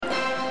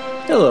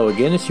Hello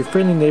again, it's your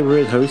friendly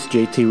neighborhood host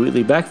JT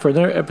Wheatley back for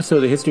another episode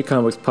of the History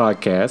Comics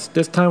Podcast,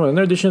 this time with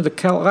another edition of the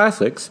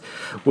Classics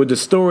with the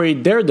story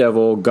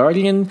Daredevil,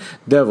 Guardian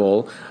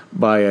Devil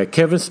by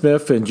Kevin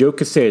Smith and Joe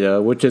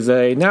Quesada, which is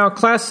a now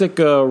classic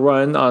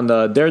run on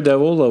the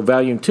Daredevil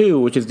Volume 2,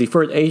 which is the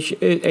first eight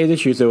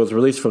issues that was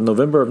released from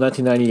November of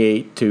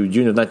 1998 to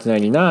June of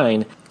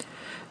 1999.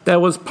 That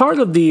was part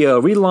of the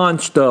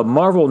relaunched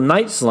Marvel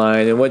Knights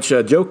line, in which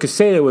Joe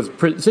Quesada was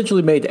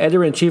essentially made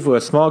editor-in-chief of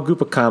a small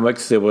group of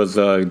comics. It was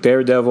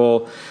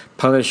Daredevil,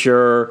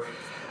 Punisher,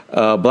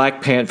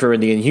 Black Panther,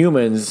 and the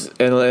Inhumans,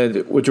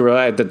 and which were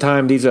at the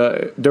time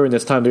during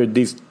this time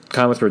these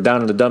comics were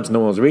down in the dumps. No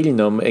one was reading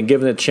them, and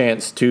given a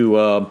chance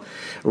to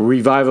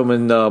revive them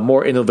in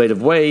more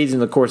innovative ways.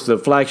 And of course, the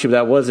flagship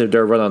that was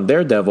their run on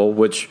Daredevil,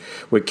 which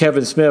with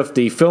Kevin Smith,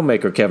 the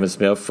filmmaker Kevin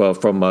Smith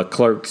from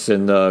Clerks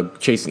and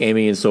Chasing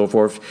Amy and so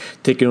forth,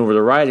 taking over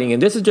the writing.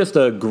 And this is just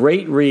a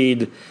great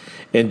read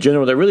in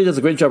general that really does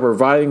a great job of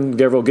reviving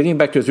Daredevil, getting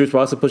back to his roots, but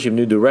also pushing him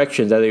in new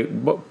directions. That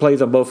it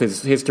plays on both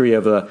his history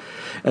of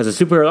as a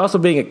superhero, also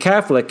being a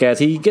Catholic, as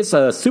he gets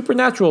a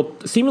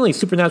seemingly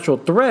supernatural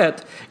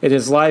threat in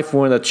his life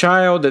when a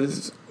child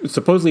that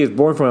supposedly is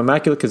born from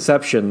immaculate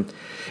conception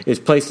is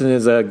placed in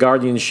his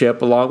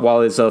guardianship,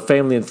 while his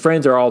family and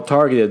friends are all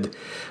targeted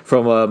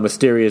from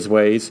mysterious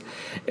ways.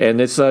 And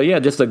it's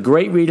just a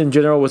great read in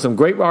general with some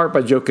great art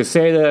by Joe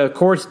Quesada. Of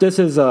course, this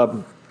is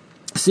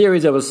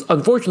series that was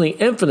unfortunately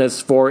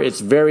infamous for its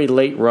very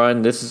late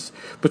run. This is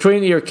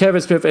between your Kevin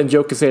Smith and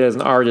Joe Quesada as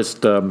an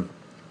artist.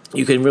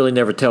 You can really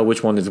never tell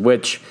which one is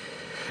which.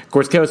 Of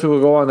course, Kevin Smith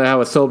will go on to have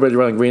a celebrated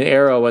run on Green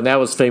Arrow, and that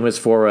was famous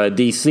for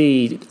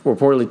DC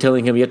reportedly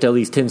telling him you have to have at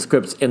least 10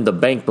 scripts in the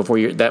bank before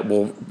that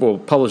will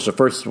publish the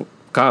first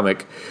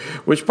comic,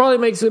 which probably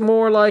makes it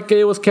more like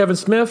it was Kevin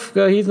Smith.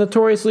 He's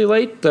notoriously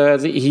late,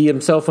 as he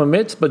himself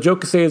admits, but Joe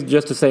Quesada is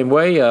just the same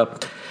way.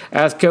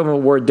 Ask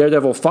him where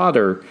Daredevil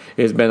father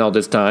has been all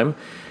this time.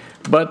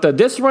 But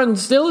this run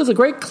still is a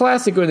great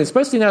classic, and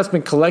especially now it's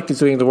been collected,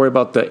 so you don't have to worry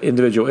about the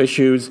individual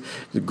issues.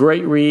 It's a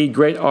great read,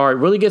 great art,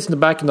 really gets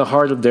back in the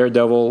heart of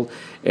Daredevil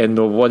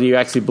and what he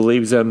actually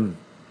believes in.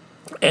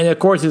 And of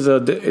course,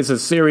 it's a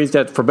series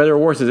that, for better or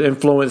worse, has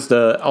influenced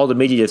all the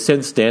media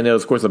since then. It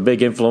was, of course, a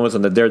big influence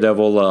on the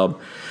Daredevil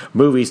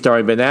movie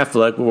starring Ben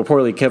Affleck.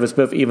 Reportedly, Kevin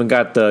Smith even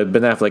got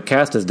Ben Affleck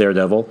cast as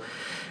Daredevil.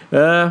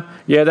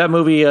 That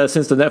movie,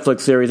 since the Netflix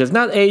series, has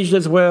not aged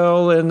as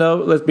well, and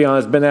let's be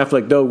honest, Ben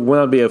Affleck, though,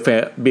 went on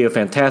to be a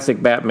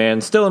fantastic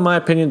Batman. Still, in my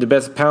opinion, the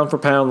best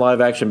pound-for-pound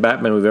live-action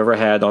Batman we've ever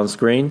had on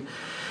screen.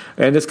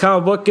 And this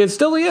comic book is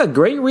still, a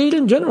great read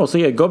in general.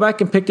 So, go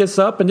back and pick this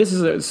up. And this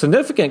is a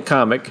significant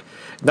comic,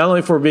 not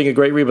only for being a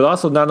great read, but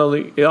also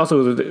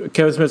was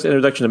Kevin Smith's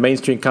introduction to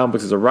mainstream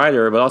comics as a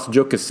writer, but also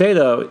Joe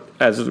Quesada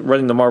as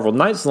running the Marvel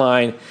Knights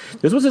line.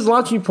 This was his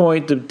launching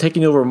point to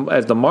taking over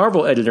as the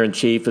Marvel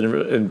editor-in-chief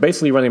and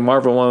basically running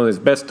Marvel one of his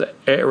best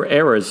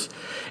eras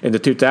in the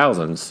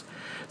 2000s.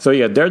 So,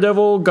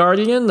 Daredevil,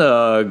 Guardian,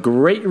 a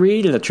great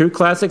read and a true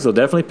classic, so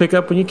definitely pick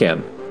up when you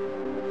can.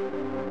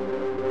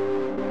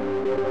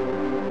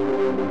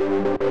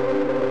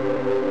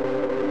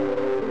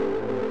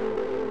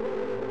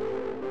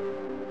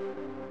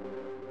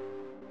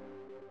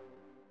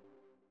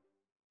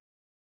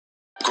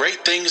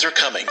 Great things are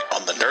coming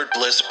on the Nerd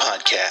Bliss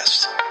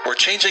podcast. We're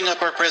changing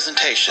up our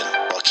presentation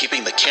while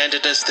keeping the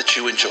candidness that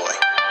you enjoy.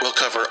 We'll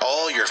cover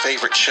all your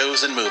favorite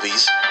shows and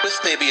movies, with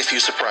maybe a few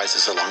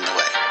surprises along the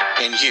way.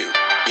 And you,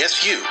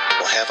 yes you,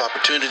 will have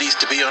opportunities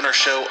to be on our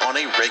show on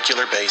a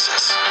regular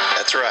basis.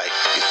 That's right,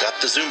 you've got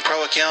the Zoom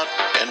Pro account,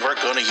 and we're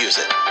going to use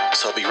it.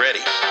 So be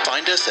ready.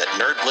 Find us at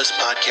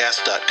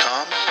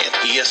nerdblisspodcast.com and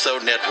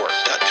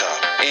esonetwork.com,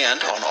 and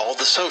on all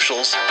the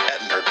socials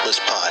at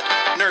NerdBlissPod.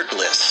 Nerd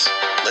Bliss.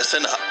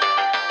 Listen up.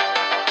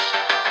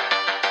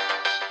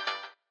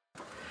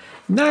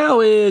 Now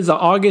is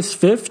August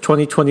 5th,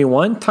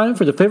 2021. Time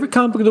for the favorite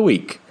comic book of the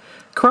week.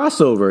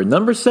 Crossover,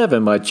 number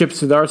 7 by Chip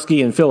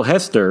Zdarsky and Phil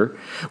Hester,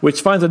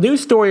 which finds a new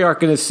story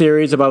arc in this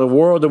series about a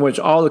world in which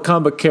all the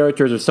comic book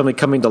characters are suddenly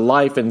coming to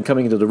life and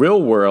coming into the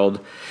real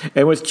world,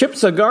 and which Chip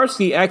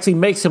Zdarsky actually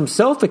makes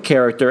himself a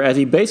character, as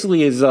he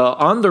basically is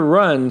on the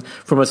run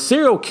from a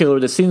serial killer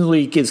that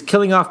seemingly is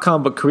killing off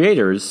comic book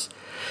creators.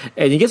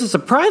 And he gets a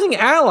surprising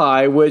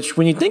ally, which,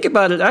 when you think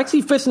about it,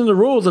 actually fits into the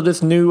rules of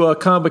this new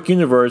comic book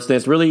universe. And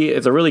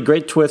it's a really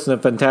great twist and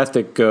a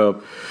fantastic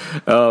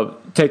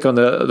take on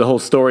the whole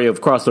story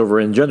of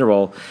crossover in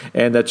general.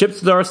 And Chip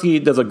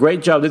Zdarsky does a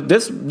great job.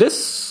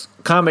 This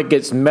comic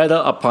gets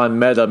meta upon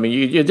meta. I mean,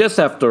 you just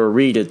have to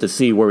read it to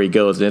see where he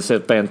goes. And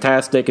it's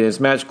fantastic, and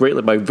it's matched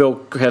greatly by Phil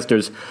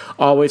Hester's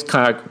always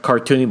kind of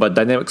cartoony but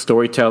dynamic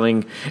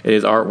storytelling and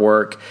his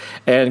artwork.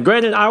 And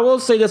granted, I will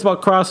say this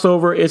about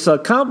crossover: it's a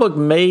comic book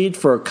made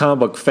for comic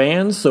book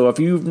fans. So if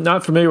you're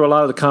not familiar with a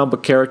lot of the comic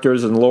book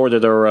characters and lore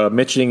that are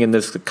mentioning in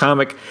this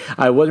comic,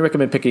 I wouldn't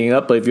recommend picking it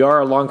up. But if you are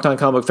a longtime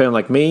comic book fan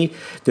like me,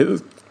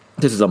 this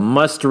is a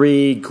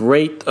must-read.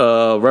 Great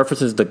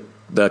references to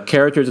the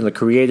characters and the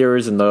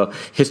creators and the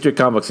history of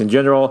comics in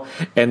general.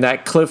 And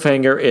that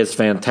cliffhanger is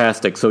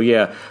fantastic. So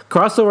yeah,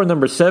 crossover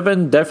number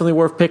 7, definitely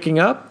worth picking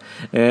up.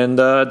 And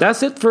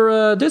that's it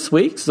for this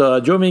week. So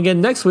join me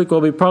again next week.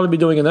 We'll probably be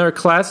doing another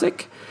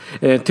classic.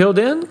 And until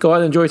then, go out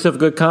and enjoy yourself a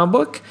good comic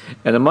book.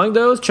 And among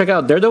those, check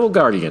out Daredevil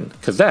Guardian,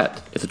 because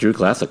that is a true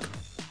classic.